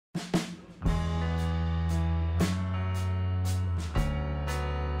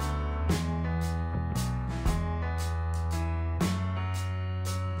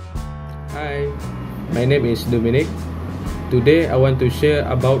My name is Dominic. Today I want to share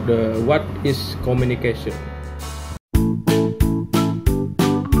about what is communication.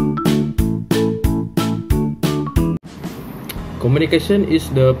 Communication is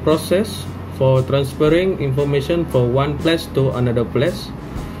the process for transferring information from one place to another place.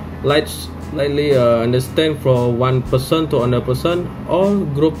 Lightly understand from one person to another person or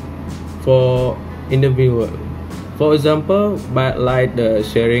group for individual. For example, like the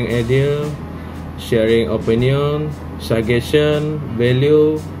sharing idea, sharing opinion, suggestion,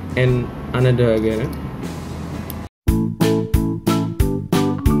 value, and another again.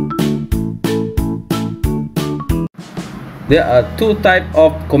 There are two types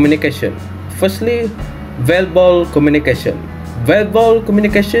of communication. Firstly, verbal communication. Verbal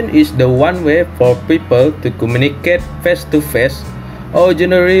communication is the one way for people to communicate face to face, or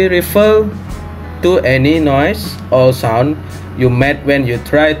generally refer to any noise or sound you made when you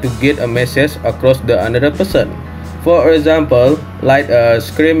try to get a message across to another person. For example, like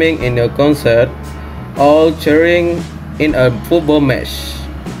screaming in a concert or cheering in a football match.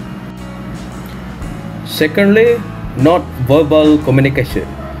 Secondly, non-verbal communication.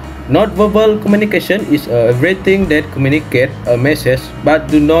 Non-verbal communication is everything that communicates a message but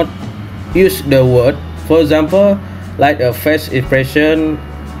do not use the word. For example, like a face expression,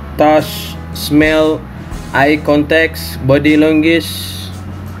 touch, smell, eye contact, body language.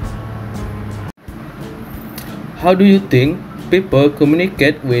 How do you think people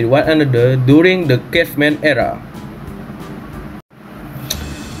communicate with one another during the caveman era?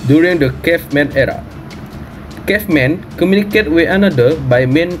 During the caveman era, cavemen communicate with another by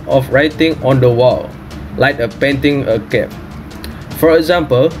means of writing on the wall, like a painting a cave. For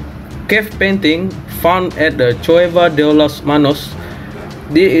example, cave painting found at the Cueva de los Manos.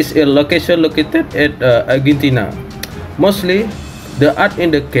 This is a location located at Argentina. Mostly, the art in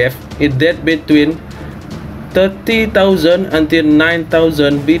the cave is dated between 30,000 until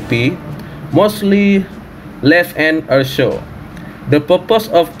 9,000 BP, mostly left and also. The purpose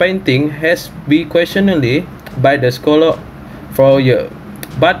of painting has been questioned by the scholar for years,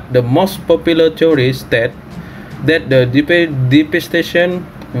 but the most popular theory states that the depiction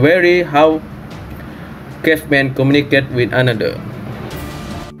vary how cavemen communicate with another.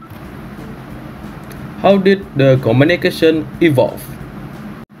 How did the communication evolve?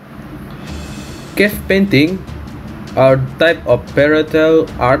 Cave painting are type of parietal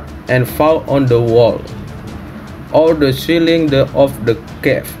art and found on the wall or the ceiling of the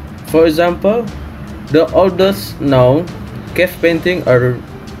cave. For example, the oldest known cave paintings are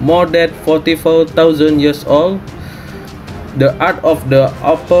more than 44,000 years old. The art of the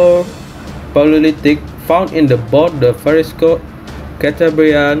Upper Paleolithic found in both the Fresco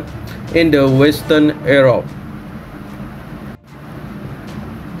Cantabrian in the Western Europe.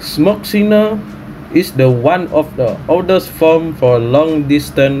 Smoke signal is the one of the oldest form for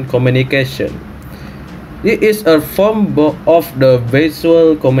long-distance communication. It is a form of the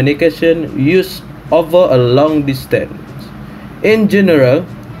visual communication used over a long distance. In general,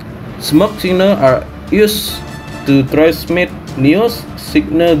 smoke signals are used to transmit news,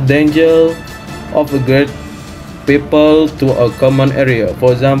 signal danger of a great people to a common area.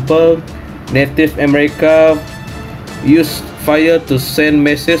 For example, Native America used fire to send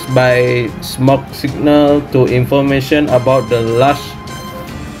messages by smoke signal to information about the large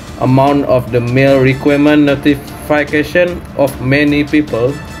amount of the meal requirement notification of many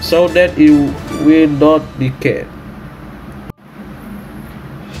people so that it will not decay.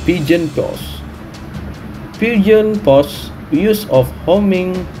 Pigeon post. Pigeon post use of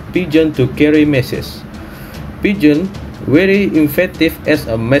homing pigeon to carry messages. Pigeon very effective as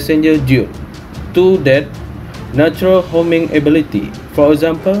a messenger due to that natural homing ability. For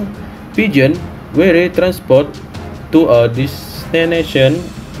example, pigeon very transport to a destination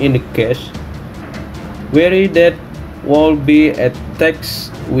in the case where that will be attacked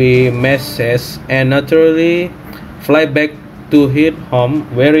with messages and naturally fly back to his home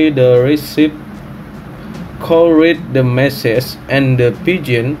where the receiver could read the message, and the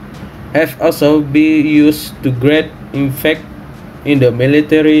pigeon have also been used to great effect in the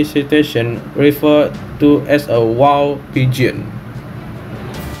military situation referred to as a wow pigeon.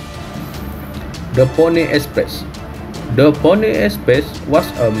 The Pony Express. The Pony Express was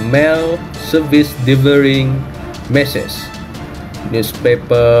a mail service delivering messages,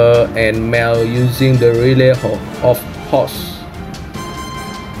 newspaper, and mail using the relay of horse.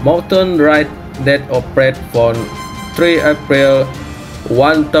 Mountain ride that operate from 3 April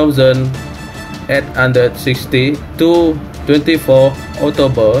 1860 to 24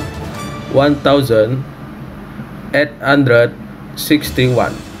 October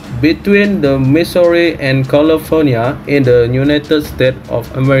 1861. between the Missouri and California in the United States of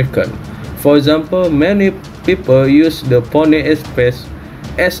America. For example, many people use the Pony Express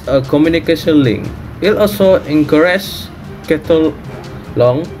as a communication link. It also encourages cattle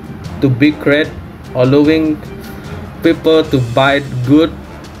long to be created, allowing people to buy goods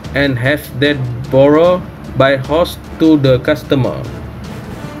and have that borrowed by horse to the customer.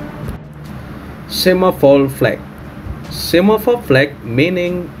 Semaphore flag. Semaphore flag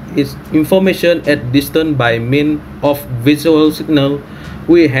meaning is information at distance by means of visual signal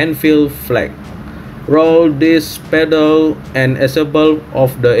with handfield flag. Roll this pedal and enable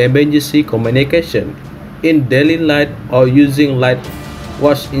of the emergency communication in daily light or using light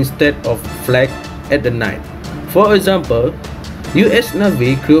watch instead of flag at the night. For example, U.S.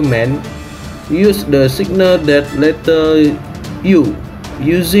 Navy crewmen use the signal that letter U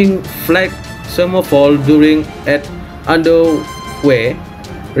using flag semaphore during an underway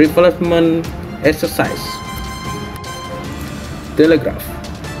replacement exercise. Telegraph.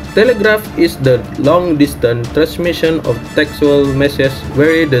 Telegraph is the long-distance transmission of textual messages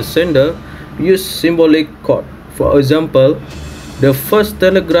where the sender uses symbolic code. For example, the first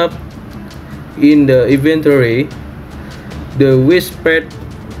telegraph in the inventory, the whispered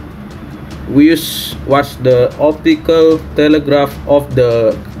use was the optical telegraph of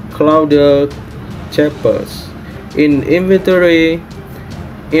the Claudia Chapels in inventory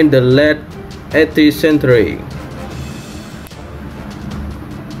in the late 18th century.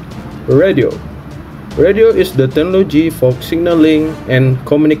 Radio. Radio is the technology for signaling and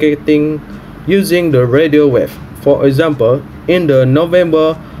communicating using the radio wave. For example, in the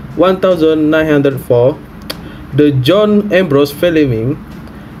November 1904, the John Ambrose Fleming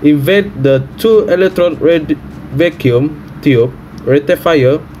invented the two-electron vacuum tube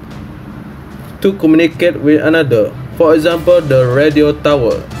rectifier to communicate with another. For example, the radio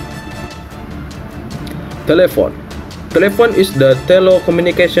tower. Telephone. Telephone is the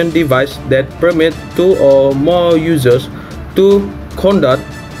telecommunication device that permits two or more users to conduct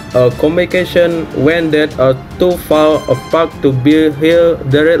a communication when they are too far apart to be heard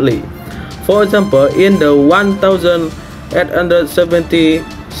directly. For example, in the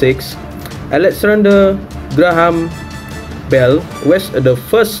 1876, Alexander Graham Bell was the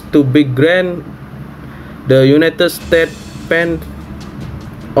first to be granted the United States patent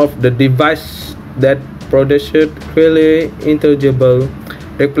of the device that produced clearly intelligible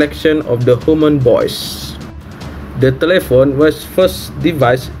reflection of the human voice. The telephone was first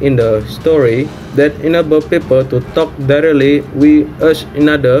device in the story that enabled people to talk directly with each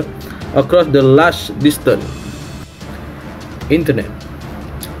another across the large distance. Internet.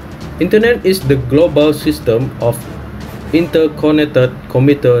 Internet is the global system of interconnected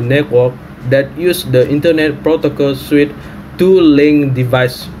computer network that use the Internet Protocol suite to link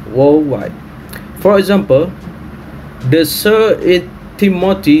devices worldwide. For example, the Sir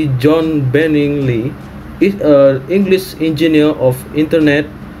Timothy John Berners-Lee is an English engineer of Internet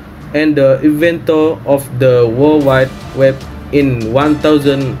and the inventor of the World Wide Web in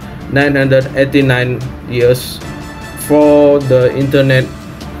 1989 years for the Internet.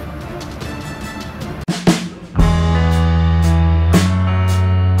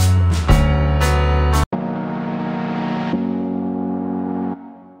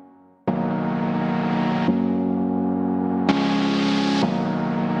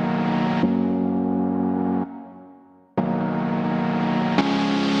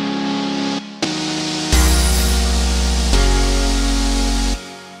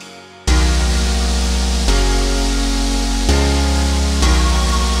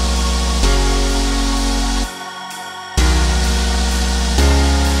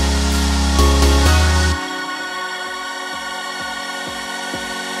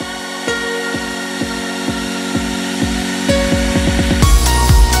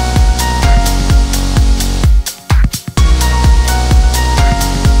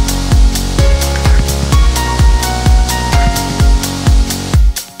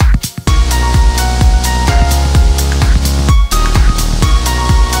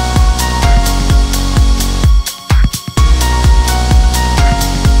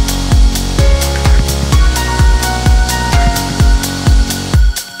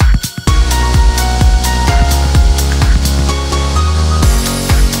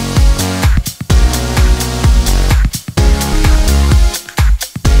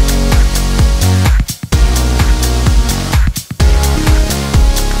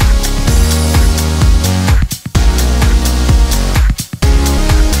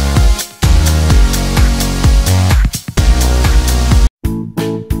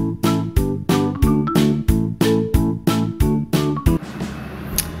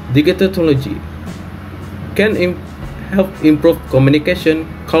 Digital technology can help improve communication,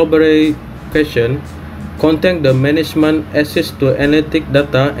 collaboration, content the management, access to analytic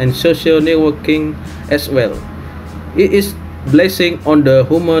data, and social networking as well. It is blessing on the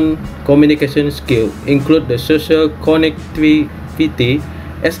human communication skill, include the social connectivity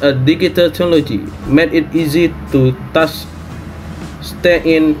as a digital technology made it easy to stay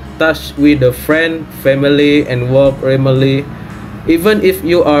in touch with a friend, family, and work remotely, even if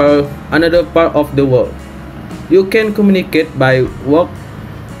you are another part of the world. You can communicate by work,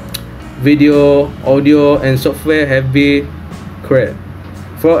 video, audio, and software have been created.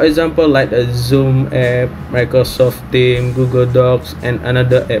 For example, like a Zoom app, Microsoft Teams, Google Docs, and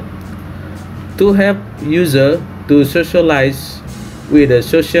another app to help user to socialize with the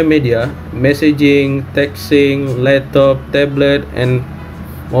social media, messaging, texting, laptop, tablet, and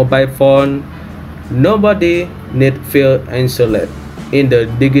mobile phone. Nobody need feel isolated in the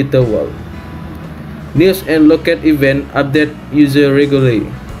digital world. News and local event update user regularly,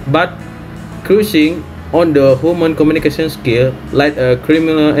 but cruising on the human communication skill like a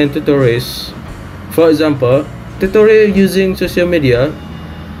criminal and terrorists. For example, terrorists using social media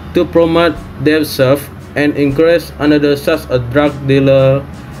to promote themselves and encourage another such a drug dealer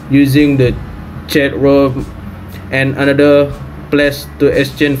using the chat room and another place to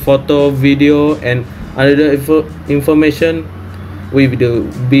exchange photo, video, and other information will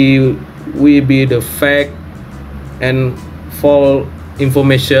be the fake and false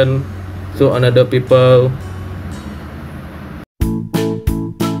information to another people.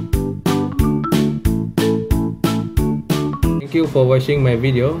 Thank you for watching my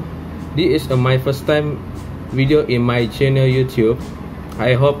video. This is my first time video in my channel YouTube.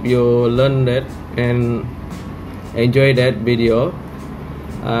 I hope you learn that and enjoy that video.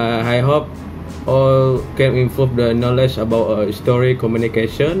 I hope all can improve the knowledge about story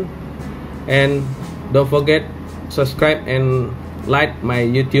communication, and don't forget subscribe and like my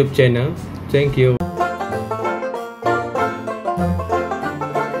YouTube channel. Thank you.